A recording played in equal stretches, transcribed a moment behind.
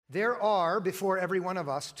There are, before every one of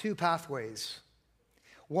us, two pathways.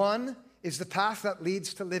 One is the path that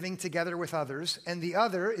leads to living together with others, and the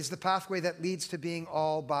other is the pathway that leads to being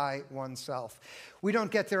all by oneself. We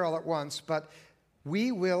don't get there all at once, but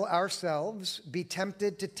we will ourselves be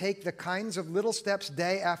tempted to take the kinds of little steps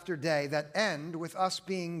day after day that end with us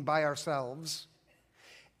being by ourselves.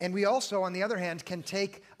 And we also, on the other hand, can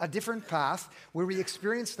take a different path where we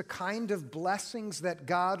experience the kind of blessings that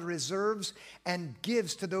God reserves and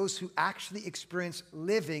gives to those who actually experience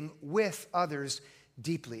living with others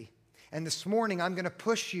deeply. And this morning, I'm going to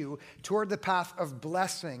push you toward the path of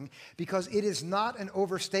blessing, because it is not an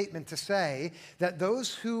overstatement to say that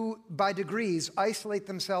those who, by degrees, isolate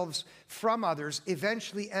themselves from others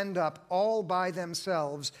eventually end up all by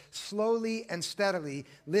themselves, slowly and steadily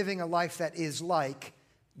living a life that is like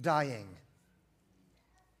dying.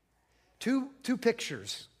 Two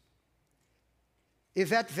pictures.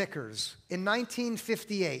 Yvette Vickers. In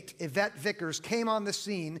 1958, Yvette Vickers came on the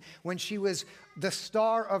scene when she was the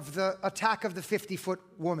star of the Attack of the 50-Foot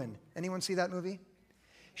Woman. Anyone see that movie?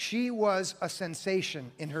 She was a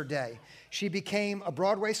sensation in her day. She became a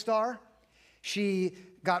Broadway star. She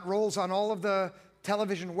got roles on all of the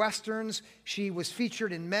television westerns. She was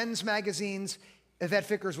featured in men's magazines. Yvette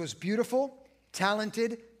Vickers was beautiful,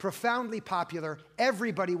 talented, profoundly popular.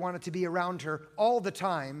 Everybody wanted to be around her all the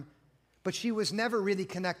time, but she was never really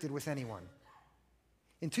connected with anyone.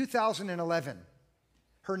 In 2011,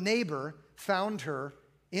 her neighbor found her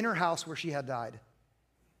in her house where she had died.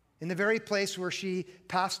 In the very place where she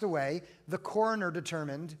passed away, the coroner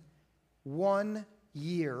determined 1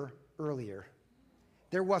 year earlier.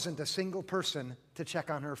 There wasn't a single person to check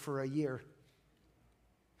on her for a year.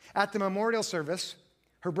 At the memorial service,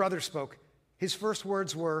 her brother spoke. His first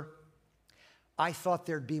words were, "I thought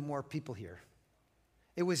there'd be more people here."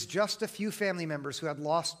 It was just a few family members who had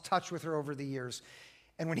lost touch with her over the years.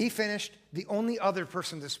 And when he finished, the only other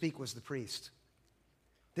person to speak was the priest.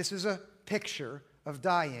 This is a picture of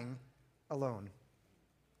dying alone.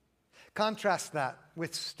 Contrast that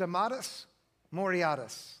with Stamatis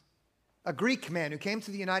Moriatis, a Greek man who came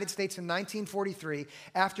to the United States in 1943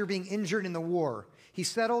 after being injured in the war. He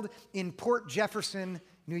settled in Port Jefferson,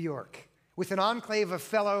 New York, with an enclave of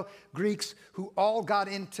fellow Greeks who all got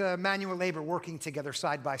into manual labor working together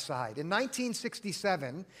side by side. In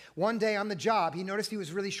 1967, one day on the job, he noticed he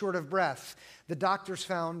was really short of breath. The doctors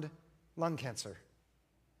found lung cancer.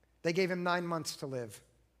 They gave him 9 months to live.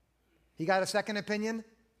 He got a second opinion,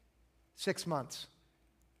 6 months.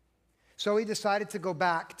 So he decided to go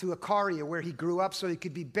back to Icaria, where he grew up, so he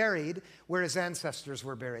could be buried where his ancestors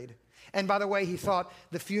were buried. And by the way, he thought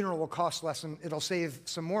the funeral will cost less and it'll save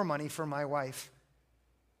some more money for my wife.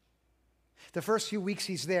 The first few weeks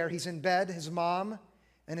he's there, he's in bed, his mom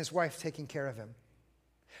and his wife taking care of him.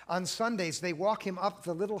 On Sundays, they walk him up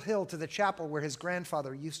the little hill to the chapel where his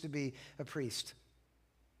grandfather used to be a priest.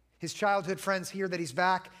 His childhood friends hear that he's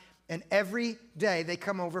back, and every day they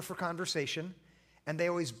come over for conversation, and they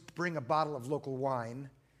always bring a bottle of local wine.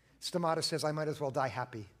 Stamatis says, "I might as well die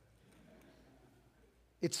happy."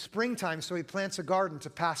 It's springtime, so he plants a garden to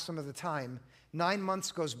pass some of the time. 9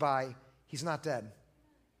 months goes by, he's not dead.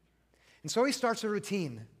 And so he starts a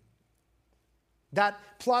routine.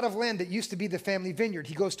 That plot of land that used to be the family vineyard,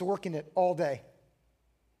 he goes to work in it all day.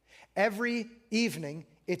 Every evening,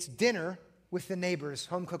 it's dinner with the neighbors,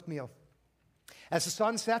 home-cooked meal. As the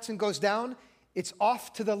sun sets and goes down, it's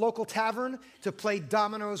off to the local tavern to play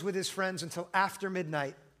dominoes with his friends until after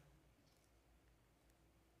midnight.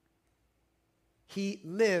 He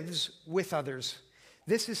lives with others.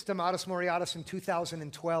 This is Stamatis Moriatis in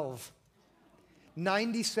 2012,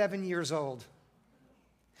 97 years old.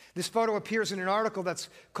 This photo appears in an article that's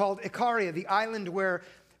called Icaria, the island where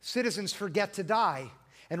citizens forget to die.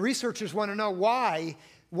 And researchers want to know why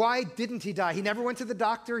didn't he die? He never went to the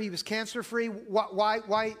doctor. He was cancer-free.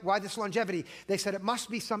 Why this longevity? They said it must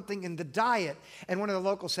be something in the diet. And one of the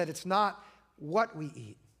locals said, it's not what we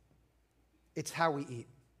eat. It's how we eat.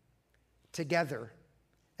 Together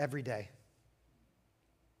every day.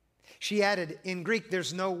 She added, in Greek,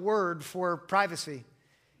 there's no word for privacy.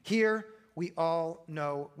 Here, we all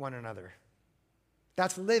know one another.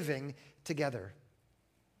 That's living together.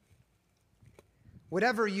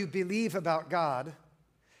 Whatever you believe about God,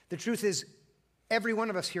 the truth is, every one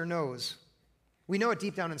of us here knows. We know it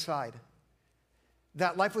deep down inside.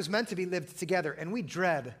 That life was meant to be lived together, and we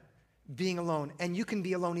dread being alone. And you can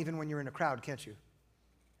be alone even when you're in a crowd, can't you?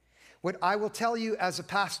 What I will tell you as a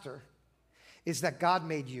pastor is that God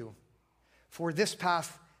made you for this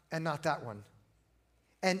path and not that one.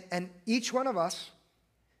 And each one of us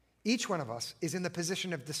is in the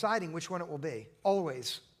position of deciding which one it will be,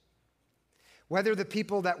 always. Whether the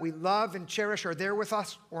people that we love and cherish are there with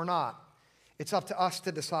us or not, it's up to us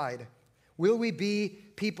to decide. Will we be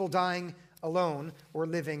people dying alone or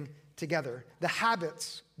living together? The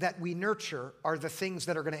habits that we nurture are the things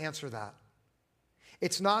that are going to answer that.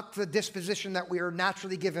 It's not the disposition that we are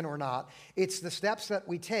naturally given or not. It's the steps that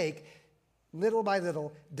we take little by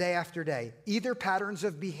little, day after day. Either patterns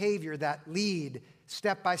of behavior that lead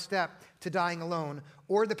step by step to dying alone,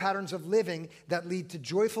 or the patterns of living that lead to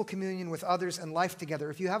joyful communion with others and life together.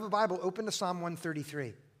 If you have a Bible, open to Psalm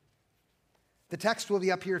 133. The text will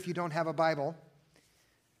be up here if you don't have a Bible.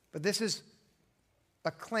 But this is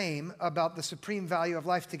a claim about the supreme value of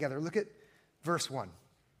life together. Look at verse 1.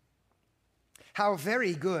 How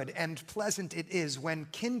very good and pleasant it is when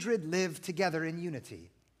kindred live together in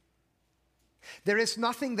unity. There is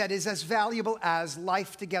nothing that is as valuable as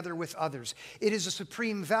life together with others. It is a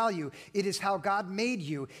supreme value. It is how God made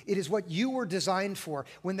you. It is what you were designed for.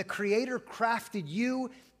 When the Creator crafted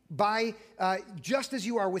you by just as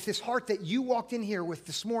you are, with this heart that you walked in here with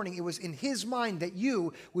this morning, it was in His mind that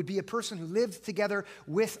you would be a person who lived together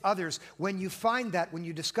with others. When you find that, when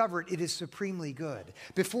you discover it, it is supremely good.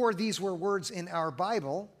 Before these were words in our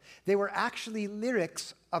Bible, they were actually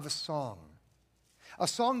lyrics of a song. A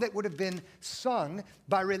song that would have been sung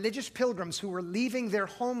by religious pilgrims who were leaving their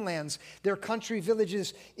homelands, their country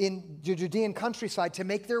villages in the Judean countryside, to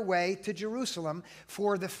make their way to Jerusalem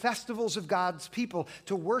for the festivals of God's people,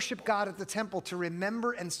 to worship God at the temple, to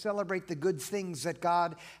remember and celebrate the good things that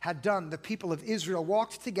God had done. The people of Israel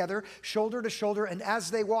walked together, shoulder to shoulder, and as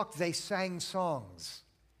they walked, they sang songs.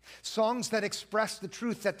 Songs that express the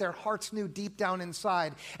truth that their hearts knew deep down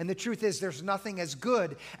inside. And the truth is, there's nothing as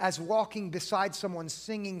good as walking beside someone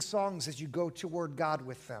singing songs as you go toward God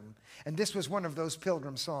with them. And this was one of those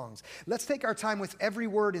pilgrim songs. Let's take our time with every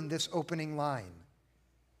word in this opening line.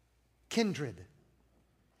 Kindred.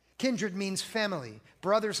 Kindred means family,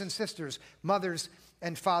 brothers and sisters, mothers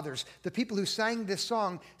and fathers. The people who sang this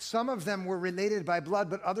song, some of them were related by blood,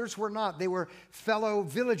 but others were not. They were fellow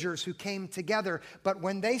villagers who came together. But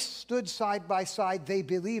when they stood side by side, they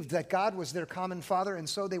believed that God was their common father, and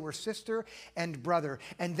so they were sister and brother.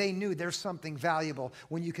 And they knew there's something valuable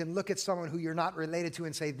when you can look at someone who you're not related to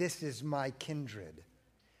and say, this is my kindred.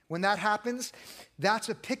 When that happens, that's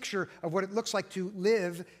a picture of what it looks like to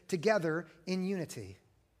live together in unity.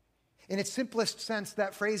 In its simplest sense,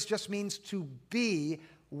 that phrase just means to be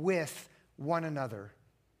with one another,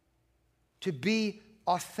 to be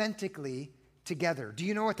authentically together. Do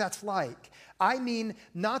you know what that's like? I mean,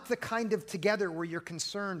 not the kind of together where you're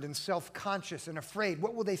concerned and self-conscious and afraid,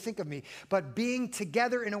 what will they think of me? But being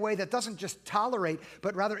together in a way that doesn't just tolerate,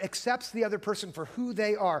 but rather accepts the other person for who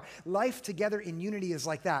they are. Life together in unity is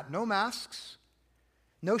like that. No masks,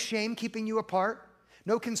 no shame keeping you apart.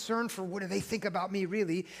 No concern for what do they think about me,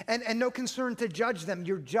 really, and no concern to judge them.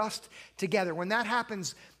 You're just together. When that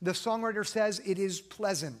happens, the songwriter says it is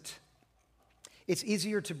pleasant. It's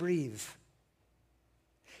easier to breathe.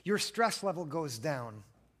 Your stress level goes down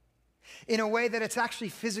in a way that it's actually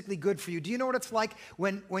physically good for you. Do you know what it's like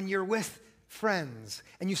when you're with friends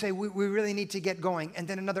and you say, we really need to get going, and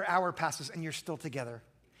then another hour passes and you're still together?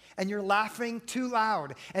 And you're laughing too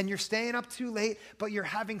loud, and you're staying up too late, but you're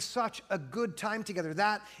having such a good time together.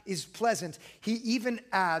 That is pleasant. He even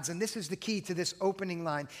adds, and this is the key to this opening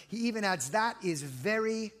line, he even adds, that is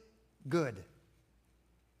very good.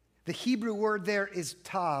 The Hebrew word there is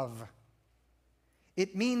tav.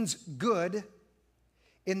 It means good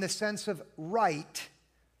in the sense of right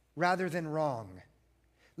rather than wrong.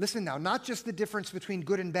 Listen now, not just the difference between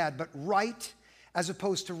good and bad, but right as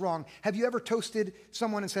opposed to wrong. Have you ever toasted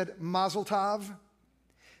someone and said, Mazel Tov?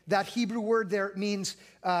 That Hebrew word there means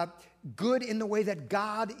good in the way that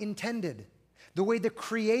God intended, the way the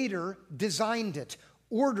Creator designed it,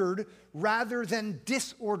 ordered rather than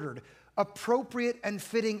disordered, appropriate and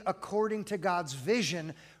fitting according to God's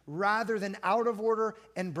vision rather than out of order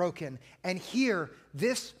and broken. And here,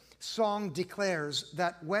 this song declares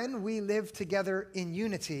that when we live together in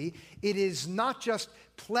unity, it is not just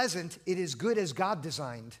pleasant, it is good as God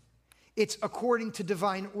designed. It's according to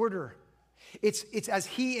divine order. It's as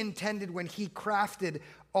He intended when He crafted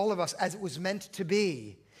all of us as it was meant to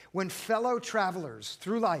be. When fellow travelers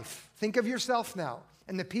through life, think of yourself now,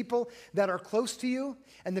 and the people that are close to you,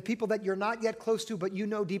 and the people that you're not yet close to, but you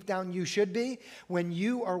know deep down you should be, when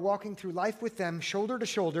you are walking through life with them, shoulder to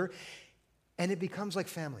shoulder, and it becomes like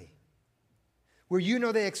family, where you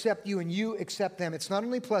know they accept you and you accept them. It's not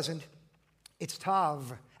only pleasant, it's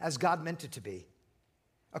tav, as God meant it to be,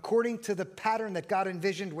 according to the pattern that God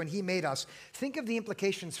envisioned when He made us. Think of the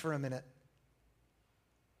implications for a minute.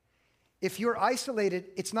 If you're isolated,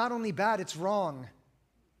 it's not only bad, it's wrong.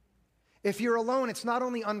 If you're alone, it's not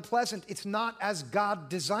only unpleasant, it's not as God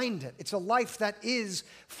designed it. It's a life that is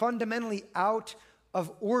fundamentally out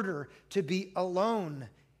of order to be alone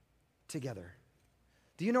together.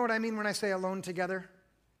 Do you know what I mean when I say alone together?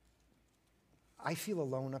 I feel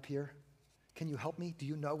alone up here. Can you help me? Do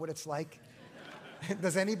you know what it's like?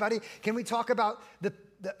 Does anybody? Can we talk about the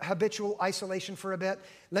habitual isolation for a bit?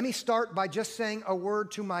 Let me start by just saying a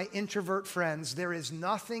word to my introvert friends. There is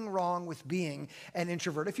nothing wrong with being an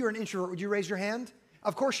introvert. If you're an introvert, would you raise your hand?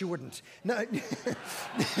 Of course you wouldn't. No.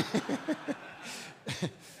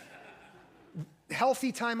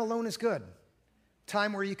 Healthy time alone is good.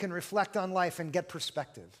 Time where you can reflect on life and get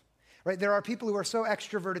perspective. Right? There are people who are so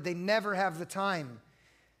extroverted they never have the time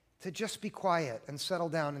to just be quiet and settle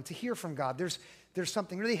down and to hear from God. There's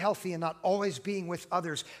something really healthy in not always being with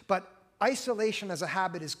others. But isolation as a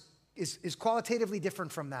habit is qualitatively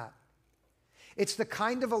different from that. It's the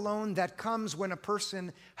kind of alone that comes when a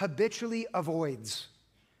person habitually avoids,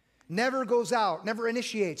 never goes out, never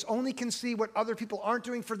initiates, only can see what other people aren't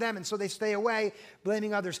doing for them, and so they stay away,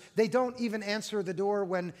 blaming others. They don't even answer the door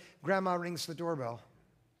when grandma rings the doorbell.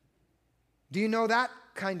 Do you know that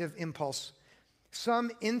kind of impulse? Some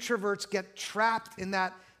introverts get trapped in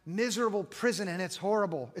that miserable prison, and it's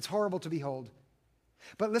horrible. It's horrible to behold.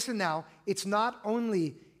 But listen now, it's not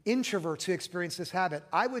only introverts who experience this habit.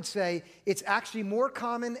 I would say it's actually more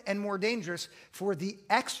common and more dangerous for the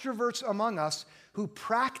extroverts among us who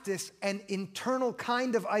practice an internal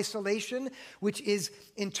kind of isolation, which is,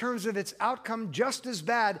 in terms of its outcome, just as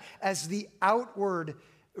bad as the outward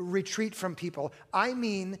retreat from people. I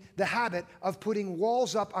mean the habit of putting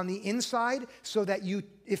walls up on the inside so that you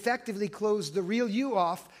effectively close the real you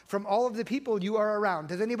off from all of the people you are around.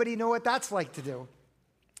 Does anybody know what that's like to do?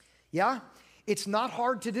 Yeah? It's not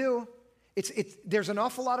hard to do. There's an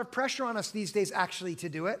awful lot of pressure on us these days actually to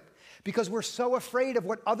do it because we're so afraid of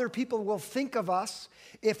what other people will think of us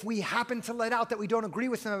if we happen to let out that we don't agree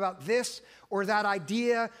with them about this or that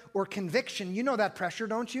idea or conviction. You know that pressure,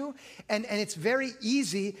 don't you? And it's very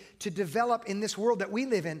easy to develop in this world that we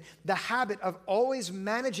live in the habit of always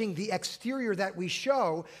managing the exterior that we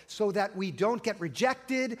show so that we don't get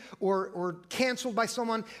rejected or canceled by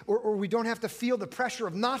someone or we don't have to feel the pressure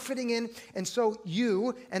of not fitting in. And so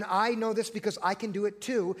you, and I know this because I can do it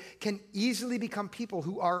too, can easily become people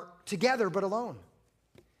who are together but alone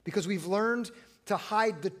because we've learned to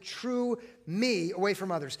hide the true me away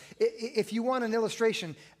from others. If you want an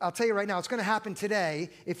illustration, I'll tell you right now, it's going to happen today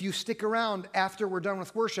if you stick around after we're done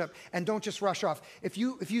with worship and don't just rush off. If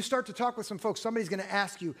you start to talk with some folks, somebody's going to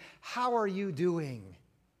ask you, how are you doing?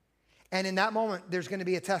 And in that moment, there's going to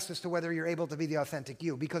be a test as to whether you're able to be the authentic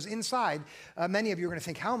you. Because inside, many of you are going to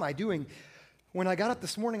think, how am I doing? When I got up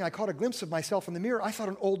this morning, I caught a glimpse of myself in the mirror. I thought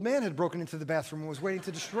an old man had broken into the bathroom and was waiting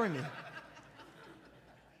to destroy me.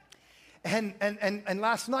 And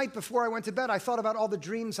last night before I went to bed, I thought about all the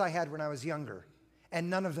dreams I had when I was younger, and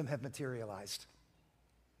none of them have materialized.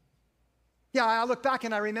 Yeah, I look back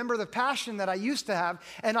and I remember the passion that I used to have,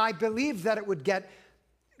 and I believed that it would get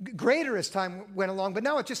greater as time went along, but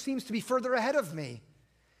now it just seems to be further ahead of me.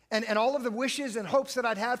 And all of the wishes and hopes that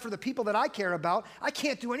I'd had for the people that I care about, I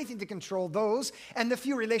can't do anything to control those. And the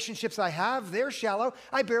few relationships I have, they're shallow.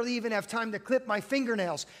 I barely even have time to clip my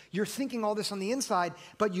fingernails. You're thinking all this on the inside,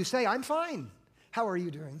 but you say, I'm fine. How are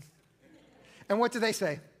you doing? And what do they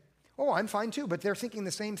say? Oh, I'm fine too, but they're thinking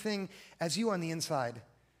the same thing as you on the inside.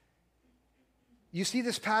 You see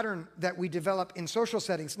this pattern that we develop in social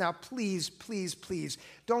settings. Now, please, please, please,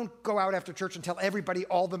 don't go out after church and tell everybody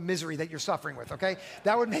all the misery that you're suffering with, okay?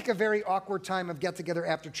 That would make a very awkward time of get-together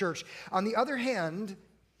after church. On the other hand,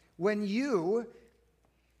 when you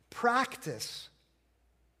practice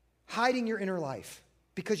hiding your inner life,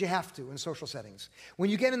 because you have to in social settings, when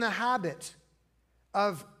you get in the habit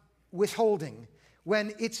of withholding,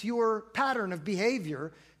 when it's your pattern of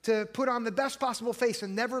behavior to put on the best possible face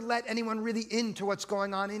and never let anyone really into what's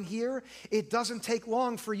going on in here, it doesn't take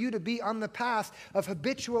long for you to be on the path of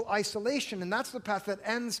habitual isolation, and that's the path that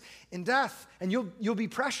ends in death. And you'll be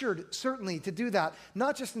pressured, certainly, to do that,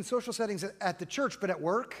 not just in social settings at the church, but at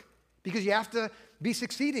work, because you have to be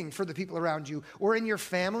succeeding for the people around you, or in your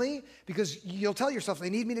family, because you'll tell yourself, they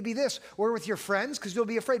need me to be this, or with your friends, because you'll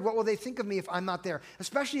be afraid, what will they think of me if I'm not there?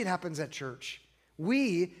 Especially it happens at church.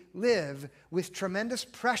 We live with tremendous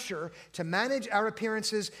pressure to manage our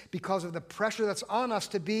appearances because of the pressure that's on us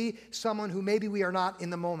to be someone who maybe we are not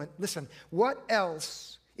in the moment. Listen, what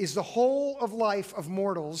else is the whole of life of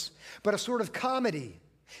mortals but a sort of comedy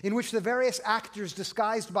in which the various actors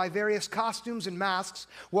disguised by various costumes and masks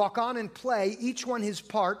walk on and play, each one his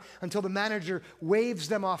part, until the manager waves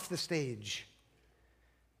them off the stage?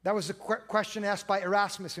 That was the question asked by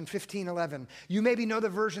Erasmus in 1511. You maybe know the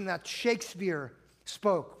version that Shakespeare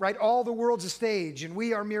spoke, right? All the world's a stage, and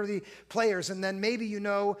we are merely players. And then maybe you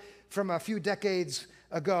know from a few decades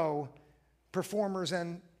ago, performers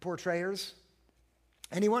and portrayers.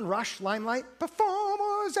 Anyone? Rush, Limelight?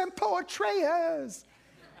 Performers and portrayers.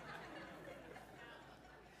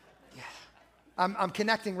 Yeah. I'm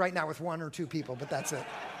connecting right now with one or two people, but that's it.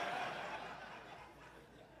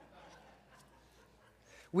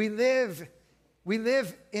 We live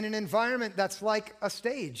in an environment that's like a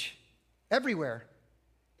stage everywhere.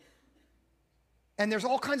 And there's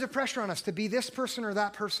all kinds of pressure on us to be this person or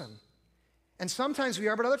that person. And sometimes we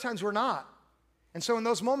are, but other times we're not. And so in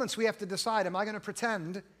those moments, we have to decide, am I going to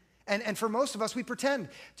pretend? And for most of us, we pretend.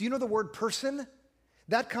 Do you know the word person?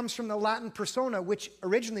 That comes from the Latin persona, which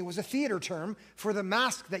originally was a theater term for the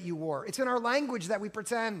mask that you wore. It's in our language that we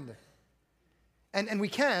pretend. And we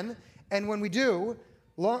can, and when we do,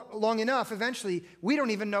 long enough, eventually, we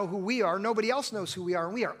don't even know who we are. Nobody else knows who we are,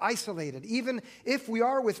 and we are isolated. Even if we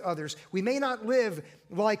are with others, we may not live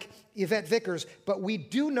like Yvette Vickers, but we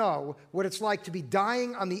do know what it's like to be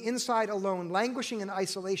dying on the inside alone, languishing in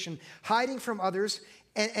isolation, hiding from others.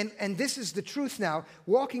 And this is the truth now.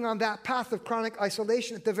 Walking on that path of chronic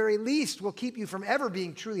isolation, at the very least, will keep you from ever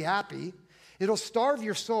being truly happy. It'll starve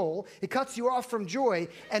your soul. It cuts you off from joy.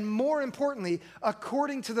 And more importantly,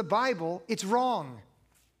 according to the Bible, it's wrong.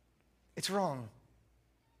 It's wrong.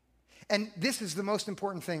 And this is the most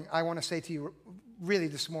important thing I want to say to you really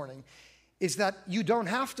this morning, is that you don't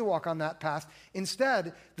have to walk on that path.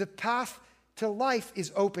 Instead, the path to life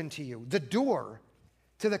is open to you. The door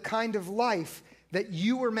to the kind of life that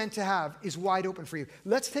you were meant to have is wide open for you.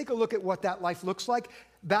 Let's take a look at what that life looks like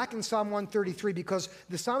back in Psalm 133, because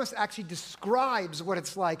the psalmist actually describes what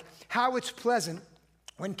it's like, how it's pleasant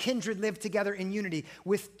when kindred live together in unity,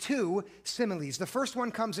 with two similes. The first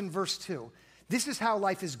one comes in verse 2. This is how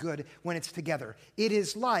life is good when it's together. It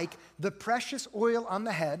is like the precious oil on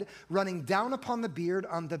the head, running down upon the beard,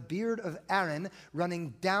 on the beard of Aaron,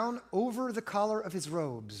 running down over the collar of his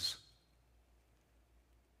robes.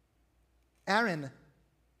 Aaron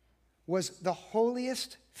was the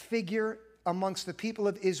holiest figure amongst the people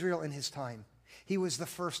of Israel in his time. He was the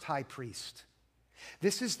first high priest.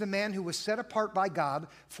 This is the man who was set apart by God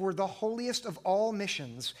for the holiest of all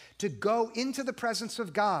missions, to go into the presence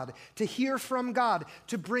of God, to hear from God,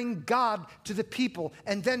 to bring God to the people,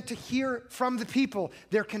 and then to hear from the people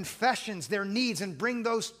their confessions, their needs, and bring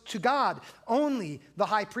those to God. Only the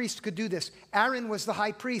high priest could do this. Aaron was the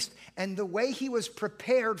high priest, and the way he was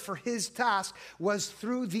prepared for his task was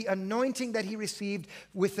through the anointing that he received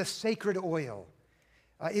with the sacred oil.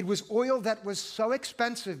 It was oil that was so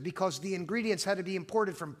expensive because the ingredients had to be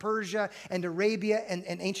imported from Persia and Arabia and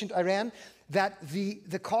ancient Iran, that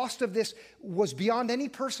the cost of this was beyond any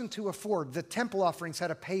person to afford. The temple offerings had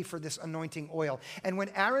to pay for this anointing oil. And when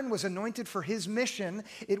Aaron was anointed for his mission,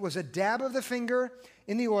 it was a dab of the finger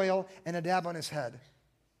in the oil and a dab on his head.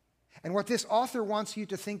 And what this author wants you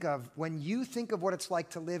to think of when you think of what it's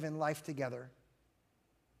like to live in life together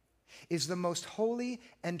is the most holy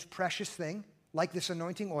and precious thing, like this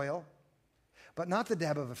anointing oil, but not the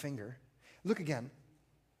dab of a finger. Look again.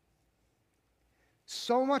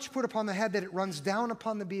 So much put upon the head that it runs down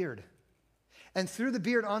upon the beard, and through the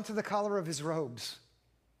beard onto the collar of his robes.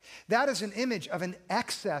 That is an image of an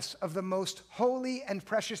excess of the most holy and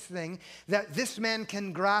precious thing that this man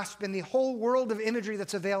can grasp in the whole world of imagery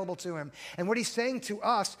that's available to him. And what he's saying to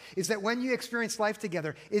us is that when you experience life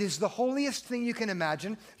together, it is the holiest thing you can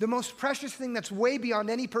imagine, the most precious thing that's way beyond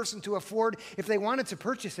any person to afford if they wanted to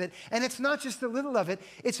purchase it. And it's not just a little of it,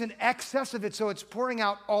 it's an excess of it, so it's pouring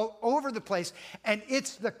out all over the place. And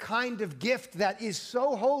it's the kind of gift that is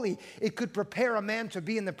so holy, it could prepare a man to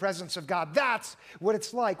be in the presence of God. That's what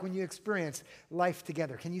it's like when you experience life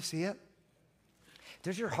together. Can you see it?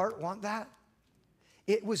 Does your heart want that?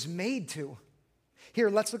 It was made to. Here,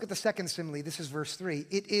 let's look at the second simile. This is verse 3.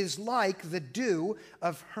 It is like the dew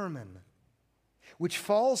of Hermon, which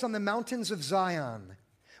falls on the mountains of Zion,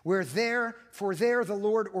 for there the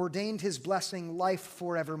Lord ordained his blessing, life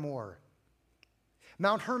forevermore.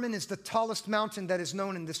 Mount Hermon is the tallest mountain that is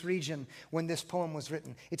known in this region when this poem was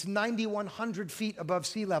written. It's 9,100 feet above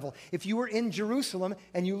sea level. If you were in Jerusalem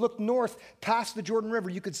and you looked north past the Jordan River,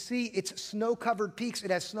 you could see its snow-covered peaks. It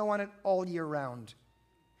has snow on it all year round.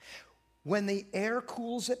 When the air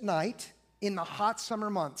cools at night in the hot summer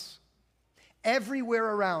months,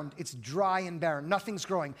 everywhere around it's dry and barren. Nothing's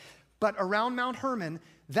growing. But around Mount Hermon,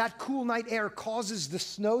 that cool night air causes the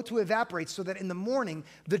snow to evaporate so that in the morning,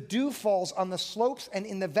 the dew falls on the slopes and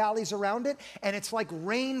in the valleys around it, and it's like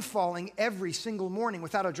rain falling every single morning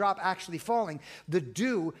without a drop actually falling. The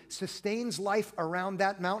dew sustains life around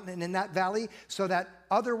that mountain and in that valley so that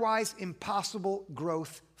otherwise impossible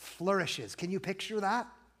growth flourishes. Can you picture that?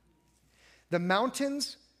 The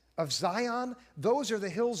mountains of Zion, those are the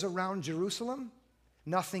hills around Jerusalem.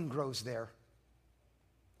 Nothing grows there,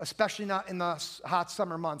 especially not in the hot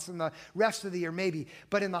summer months. In the rest of the year, maybe.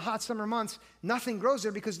 But in the hot summer months, nothing grows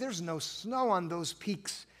there because there's no snow on those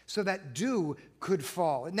peaks so that dew could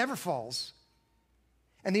fall. It never falls.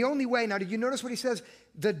 And the only way, now did you notice what he says?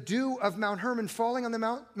 The dew of Mount Hermon falling on the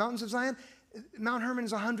mountains of Zion? Mount Hermon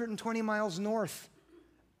is 120 miles north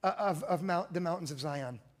of the mountains of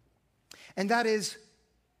Zion. And that is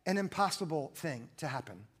an impossible thing to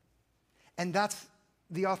happen. And that's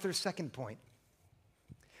the author's second point.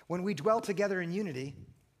 When we dwell together in unity,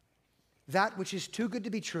 that which is too good to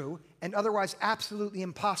be true and otherwise absolutely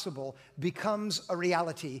impossible becomes a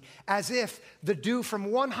reality, as if the dew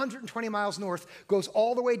from 120 miles north goes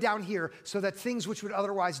all the way down here so that things which would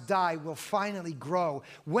otherwise die will finally grow.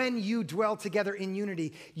 When you dwell together in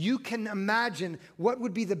unity, you can imagine what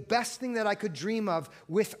would be the best thing that I could dream of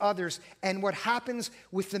with others, and what happens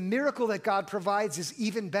with the miracle that God provides is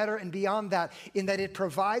even better and beyond that, in that it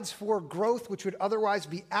provides for growth which would otherwise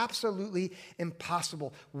be absolutely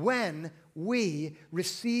impossible. When we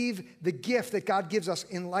receive the gift that God gives us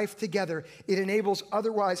in life together, it enables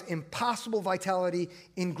otherwise impossible vitality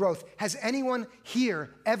in growth. Has anyone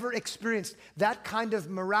here ever experienced that kind of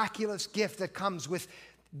miraculous gift that comes with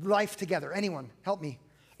life together? Anyone? Help me.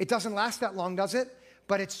 It doesn't last that long, does it?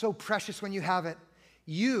 But it's so precious when you have it.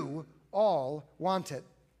 You all want it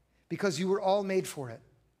because you were all made for it.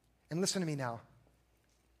 And listen to me now.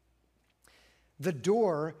 The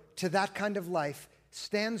door to that kind of life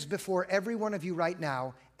stands before every one of you right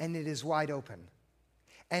now, and it is wide open.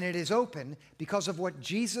 And it is open because of what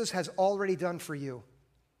Jesus has already done for you.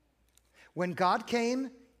 When God came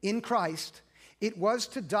in Christ, it was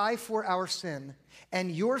to die for our sin,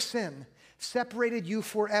 and your sin separated you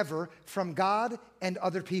forever from God and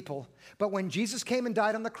other people. But when Jesus came and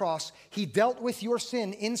died on the cross, he dealt with your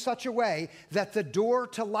sin in such a way that the door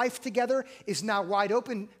to life together is now wide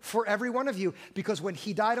open for every one of you. Because when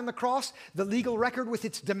he died on the cross, the legal record with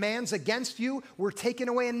its demands against you were taken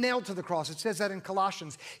away and nailed to the cross. It says that in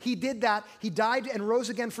Colossians. He did that. He died and rose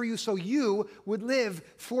again for you so you would live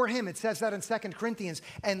for him. It says that in 2 Corinthians.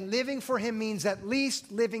 And living for him means at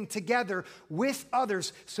least living together with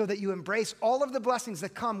others so that you embrace all of the blessings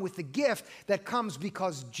that come with the gift that comes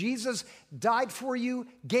because Jesus died for you,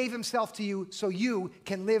 gave himself to you so you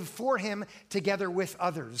can live for him together with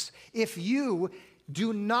others. If you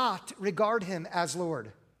do not regard him as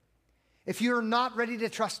Lord, if you're not ready to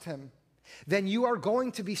trust him, then you are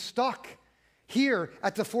going to be stuck here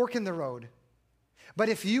at the fork in the road. But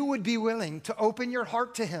if you would be willing to open your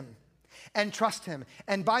heart to him and trust him,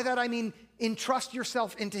 and by that I mean entrust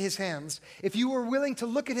yourself into his hands. If you were willing to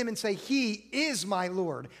look at him and say, he is my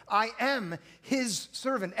Lord. I am his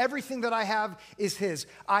servant. Everything that I have is his.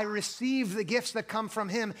 I receive the gifts that come from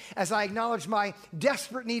him as I acknowledge my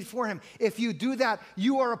desperate need for him. If you do that,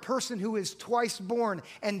 you are a person who is twice born,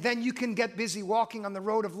 and then you can get busy walking on the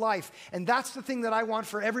road of life. And that's the thing that I want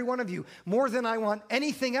for every one of you, more than I want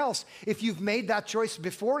anything else. If you've made that choice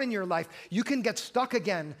before in your life, you can get stuck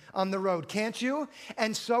again on the road, can't you?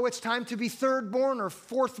 And so it's time to be third born or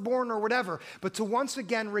fourth born or whatever, but to once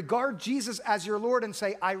again regard Jesus as your Lord and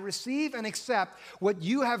say, I receive and accept what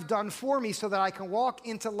you have done for me so that I can walk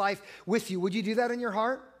into life with you. Would you do that in your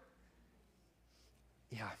heart?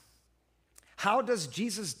 Yeah. How does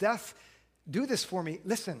Jesus' death do this for me?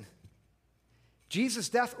 Listen, Jesus'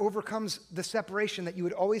 death overcomes the separation that you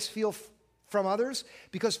would always feel from others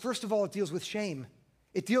because first of all, it deals with shame.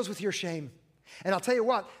 It deals with your shame. And I'll tell you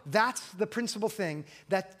what, that's the principal thing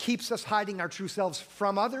that keeps us hiding our true selves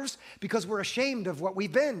from others because we're ashamed of what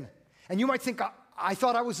we've been. And you might think, I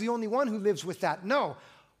thought I was the only one who lives with that. No,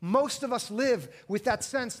 most of us live with that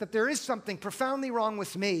sense that there is something profoundly wrong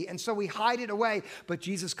with me, and so we hide it away. But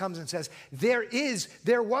Jesus comes and says,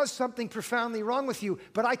 there was something profoundly wrong with you,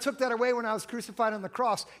 but I took that away when I was crucified on the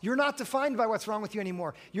cross. You're not defined by what's wrong with you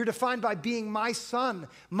anymore. You're defined by being my son,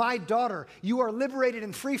 my daughter. You are liberated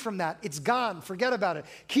and free from that. It's gone. Forget about it.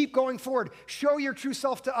 Keep going forward. Show your true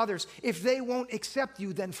self to others. If they won't accept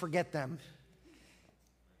you, then forget them.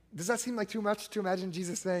 Does that seem like too much to imagine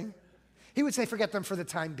Jesus saying? He would say, forget them for the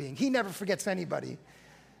time being. He never forgets anybody.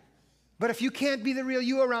 But if you can't be the real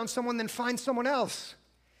you around someone, then find someone else.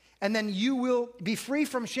 And then you will be free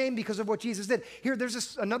from shame because of what Jesus did. Here,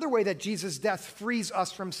 there's another way that Jesus' death frees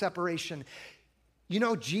us from separation. You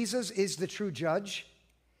know, Jesus is the true judge.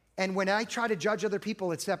 And when I try to judge other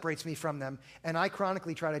people, it separates me from them. And I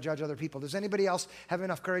chronically try to judge other people. Does anybody else have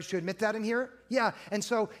enough courage to admit that in here? Yeah. And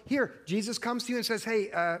so here, Jesus comes to you and says,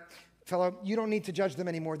 hey, fellow, you don't need to judge them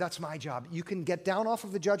anymore. That's my job. You can get down off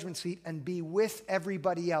of the judgment seat and be with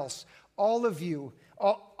everybody else. All of you,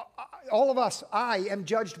 all of us, I am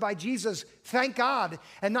judged by Jesus, thank God,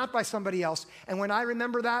 and not by somebody else. And when I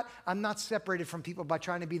remember that, I'm not separated from people by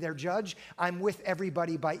trying to be their judge. I'm with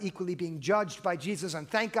everybody by equally being judged by Jesus, and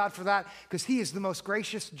thank God for that, because he is the most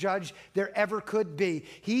gracious judge there ever could be.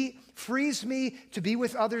 He frees me to be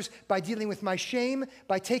with others by dealing with my shame,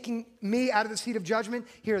 by taking me out of the seat of judgment.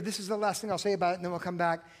 Here, this is the last thing I'll say about it, and then we'll come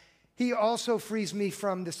back. He also frees me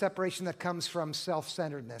from the separation that comes from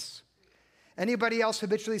self-centeredness. Anybody else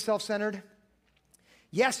habitually self-centered?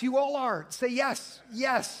 Yes, you all are. Say yes,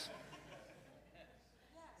 yes.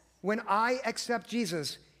 When I accept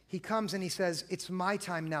Jesus, he comes and he says, it's my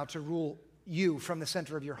time now to rule you from the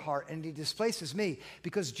center of your heart. And he displaces me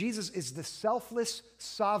because Jesus is the selfless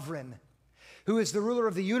sovereign who is the ruler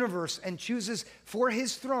of the universe and chooses for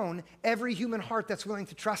his throne every human heart that's willing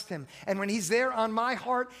to trust him. And when he's there on my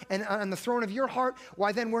heart and on the throne of your heart,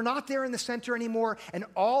 why then we're not there in the center anymore. And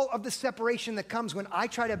all of the separation that comes when I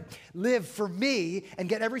try to live for me and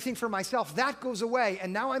get everything for myself, that goes away.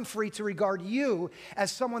 And now I'm free to regard you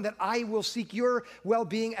as someone that I will seek your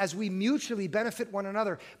well-being as we mutually benefit one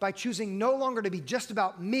another by choosing no longer to be just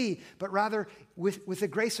about me, but rather with the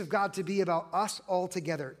grace of God to be about us all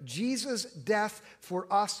together. Jesus' death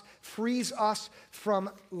for us frees us from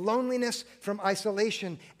loneliness, from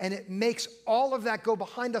isolation, and it makes all of that go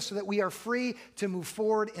behind us so that we are free to move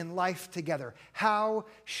forward in life together. How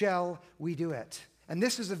shall we do it? And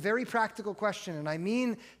this is a very practical question, and I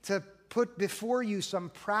mean to put before you some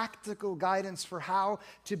practical guidance for how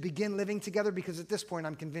to begin living together, because at this point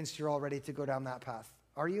I'm convinced you're all ready to go down that path.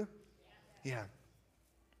 Are you? Yeah.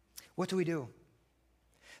 What do we do?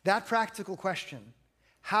 That practical question,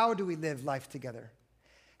 how do we live life together,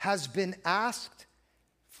 has been asked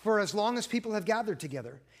for as long as people have gathered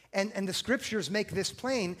together. And the scriptures make this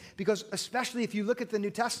plain because especially if you look at the New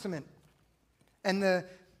Testament and the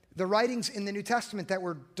writings in the New Testament that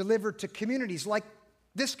were delivered to communities like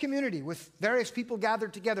this community with various people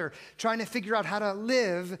gathered together trying to figure out how to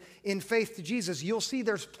live in faith to Jesus, you'll see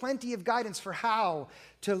there's plenty of guidance for how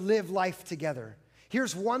to live life together.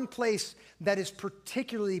 Here's one place that is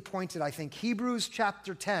particularly pointed, I think. Hebrews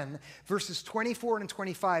chapter 10, verses 24 and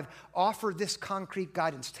 25 offer this concrete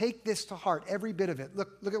guidance. Take this to heart, every bit of it.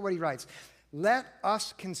 Look at what he writes. Let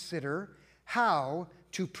us consider how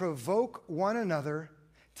to provoke one another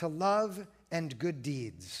to love and good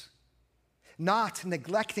deeds, not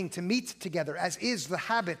neglecting to meet together, as is the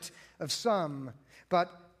habit of some, but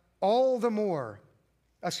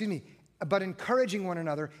encouraging one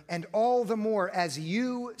another, and all the more as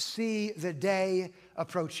you see the day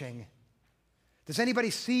approaching. Does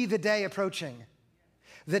anybody see the day approaching?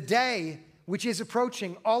 The day which is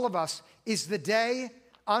approaching, all of us, is the day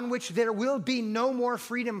on which there will be no more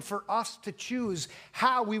freedom for us to choose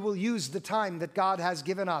how we will use the time that God has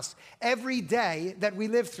given us. Every day that we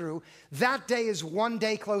live through, that day is one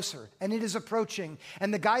day closer, and it is approaching.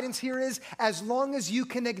 And the guidance here is, as long as you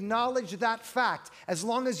can acknowledge that fact, as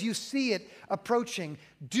long as you see it approaching,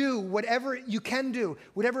 do whatever you can do,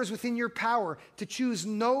 whatever is within your power, to choose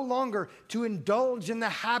no longer to indulge in the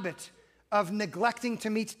habit of neglecting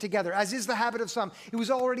to meet together, as is the habit of some. It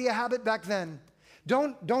was already a habit back then.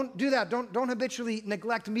 Don't do that. Don't habitually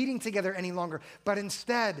neglect meeting together any longer, but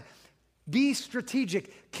instead be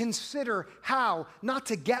strategic. Consider how not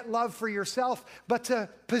to get love for yourself, but to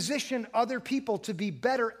position other people to be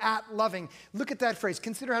better at loving. Look at that phrase.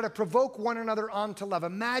 Consider how to provoke one another on to love.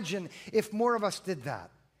 Imagine if more of us did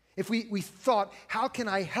that. If we thought, how can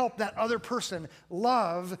I help that other person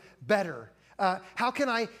love better? How can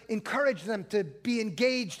I encourage them to be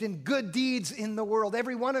engaged in good deeds in the world?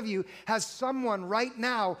 Every one of you has someone right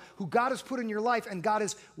now who God has put in your life, and God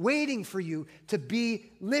is waiting for you to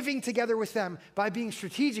be living together with them by being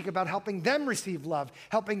strategic about helping them receive love,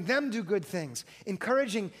 helping them do good things,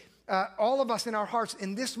 encouraging all of us in our hearts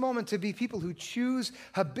in this moment to be people who choose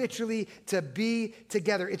habitually to be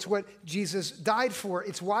together. It's what Jesus died for.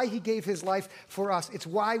 It's why he gave his life for us. It's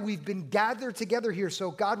why we've been gathered together here,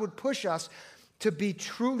 so God would push us to be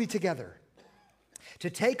truly together, to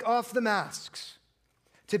take off the masks,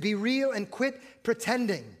 to be real and quit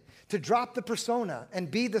pretending, to drop the persona and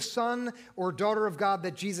be the son or daughter of God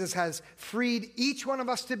that Jesus has freed each one of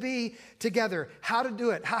us to be together. How to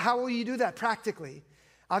do it? How will you do that practically?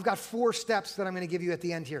 I've got 4 steps that I'm going to give you at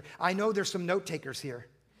the end here. I know there's some note takers here.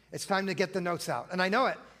 It's time to get the notes out, and I know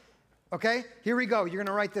it. Okay, here we go. You're going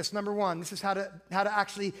to write this. Number 1, this is how to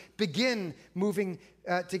actually begin moving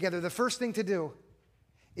together. The first thing to do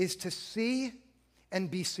is to see and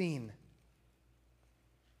be seen.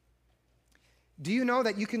 Do you know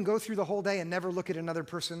that you can go through the whole day and never look at another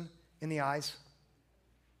person in the eyes?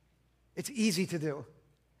 It's easy to do.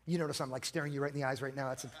 You notice I'm like staring you right in the eyes right now.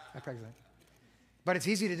 I practice that. But it's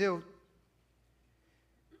easy to do.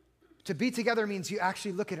 To be together means you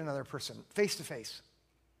actually look at another person face to face.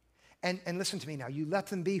 And listen to me now. You let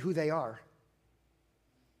them be who they are.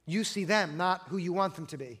 You see them, not who you want them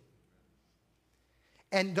to be.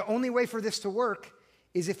 And the only way for this to work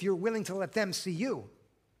is if you're willing to let them see you.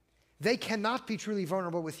 They cannot be truly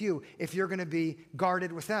vulnerable with you if you're going to be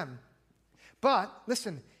guarded with them. But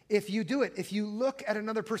listen, if you do it, if you look at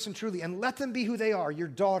another person truly and let them be who they are, your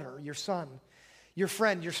daughter, your son, your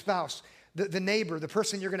friend, your spouse, the neighbor, the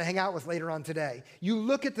person you're going to hang out with later on today, you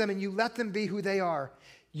look at them and you let them be who they are,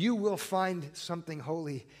 you will find something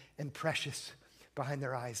holy and precious behind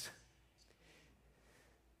their eyes.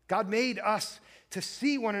 God made us to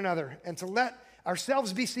see one another and to let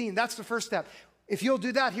ourselves be seen. That's the first step. If you'll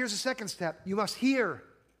do that, here's the second step. You must hear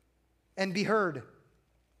and be heard.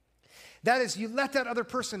 That is, you let that other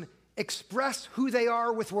person express who they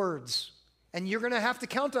are with words. And you're going to have to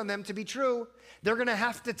count on them to be true. They're going to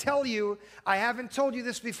have to tell you, I haven't told you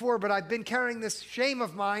this before, but I've been carrying this shame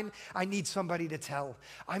of mine. I need somebody to tell.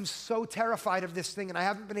 I'm so terrified of this thing, and I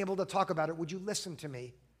haven't been able to talk about it. Would you listen to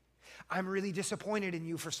me? I'm really disappointed in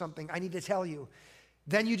you for something. I need to tell you.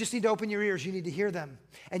 Then you just need to open your ears. You need to hear them.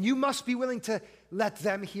 And you must be willing to let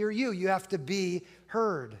them hear you. You have to be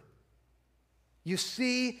heard. You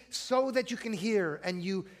see so that you can hear, and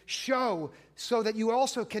you show so that you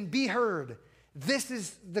also can be heard. This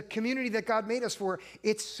is the community that God made us for.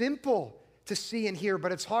 It's simple to see and hear,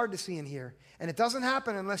 but it's hard to see and hear. And it doesn't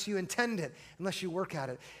happen unless you intend it, unless you work at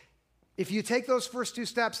it. If you take those first 2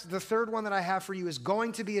 steps, the third one that I have for you is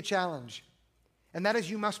going to be a challenge. And that is,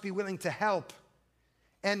 you must be willing to help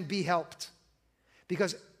and be helped.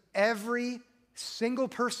 Because every single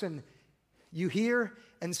person you hear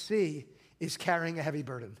and see is carrying a heavy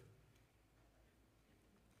burden.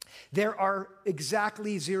 There are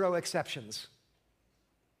exactly 0 exceptions.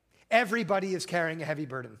 Everybody is carrying a heavy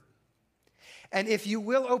burden. And if you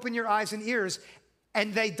will open your eyes and ears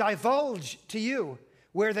and they divulge to you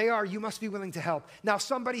where they are, you must be willing to help. Now,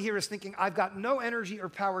 somebody here is thinking, I've got no energy or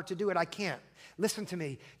power to do it. I can't. Listen to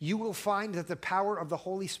me. You will find that the power of the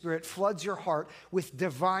Holy Spirit floods your heart with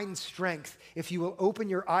divine strength if you will open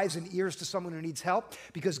your eyes and ears to someone who needs help,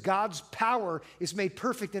 because God's power is made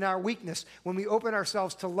perfect in our weakness when we open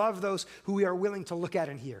ourselves to love those who we are willing to look at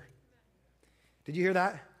and hear. Did you hear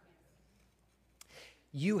that?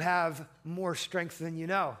 You have more strength than you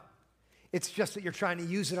know. It's just that you're trying to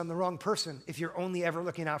use it on the wrong person if you're only ever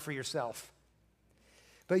looking out for yourself.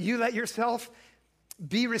 But you let yourself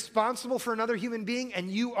be responsible for another human being, and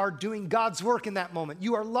you are doing God's work in that moment.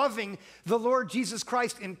 You are loving the Lord Jesus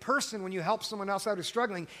Christ in person when you help someone else out who's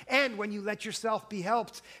struggling, and when you let yourself be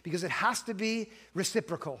helped, because it has to be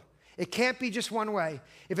reciprocal. It can't be just one way.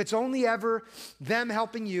 If it's only ever them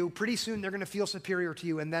helping you, pretty soon they're going to feel superior to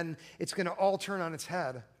you, and then it's going to all turn on its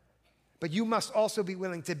head. But you must also be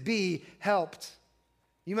willing to be helped.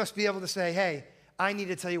 You must be able to say, hey, I need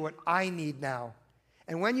to tell you what I need now.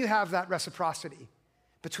 And when you have that reciprocity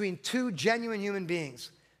between 2 genuine human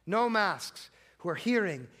beings, no masks, who are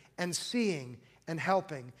hearing and seeing and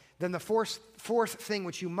helping, then the fourth thing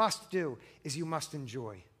which you must do is you must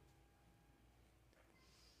enjoy.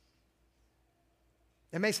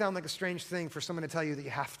 It may sound like a strange thing for someone to tell you that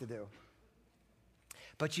you have to do.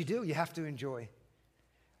 But you do. You have to enjoy.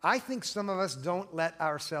 I think some of us don't let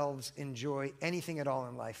ourselves enjoy anything at all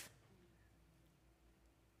in life.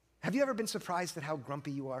 Have you ever been surprised at how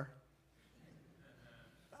grumpy you are?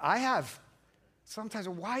 I have. Sometimes,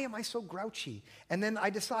 why am I so grouchy? And then I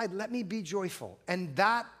decide, let me be joyful. And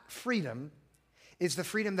that freedom is the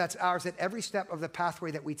freedom that's ours at every step of the pathway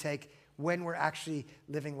that we take when we're actually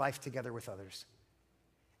living life together with others.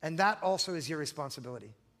 And that also is your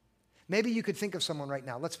responsibility. Maybe you could think of someone right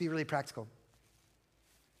now. Let's be really practical.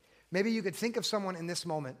 Maybe you could think of someone in this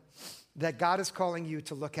moment that God is calling you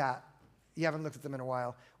to look at. You haven't looked at them in a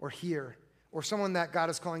while, or hear, or someone that God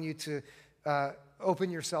is calling you to open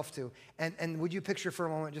yourself to. And would you picture for a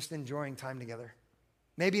moment just enjoying time together?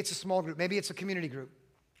 Maybe it's a small group. Maybe it's a community group.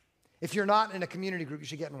 If you're not in a community group, you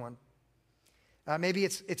should get in one. Maybe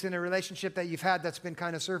it's in a relationship that you've had that's been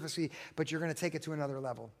kind of surfacey, but you're going to take it to another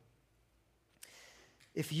level.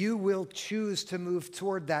 If you will choose to move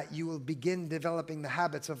toward that, you will begin developing the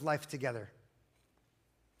habits of life together,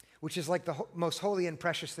 which is like the most holy and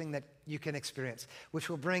precious thing that you can experience, which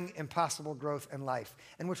will bring impossible growth and life,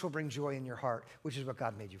 and which will bring joy in your heart, which is what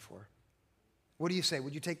God made you for. What do you say?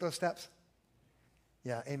 Would you take those steps?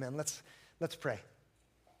 Yeah, amen. Let's pray.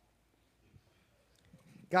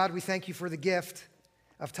 God, we thank you for the gift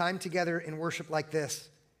of time together in worship like this,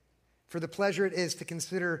 for the pleasure it is to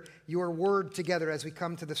consider your word together as we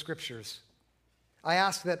come to the scriptures. I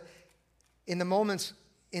ask that in the moments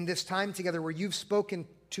in this time together where you've spoken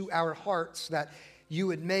to our hearts, that you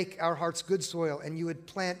would make our hearts good soil and you would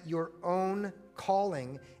plant your own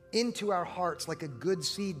calling into our hearts like a good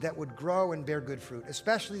seed that would grow and bear good fruit.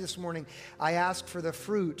 Especially this morning, I ask for the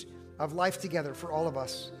fruit of life together for all of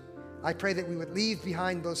us. I pray that we would leave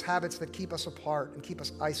behind those habits that keep us apart and keep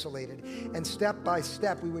us isolated. And step by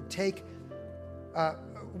step, we would take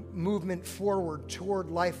movement forward toward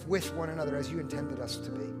life with one another as you intended us to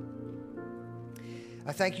be.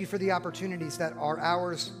 I thank you for the opportunities that are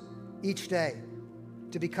ours each day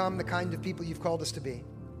to become the kind of people you've called us to be.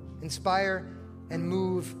 Inspire and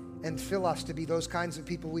move and fill us to be those kinds of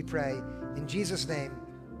people, we pray. In Jesus' name,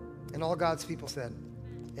 and all God's people said,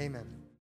 amen.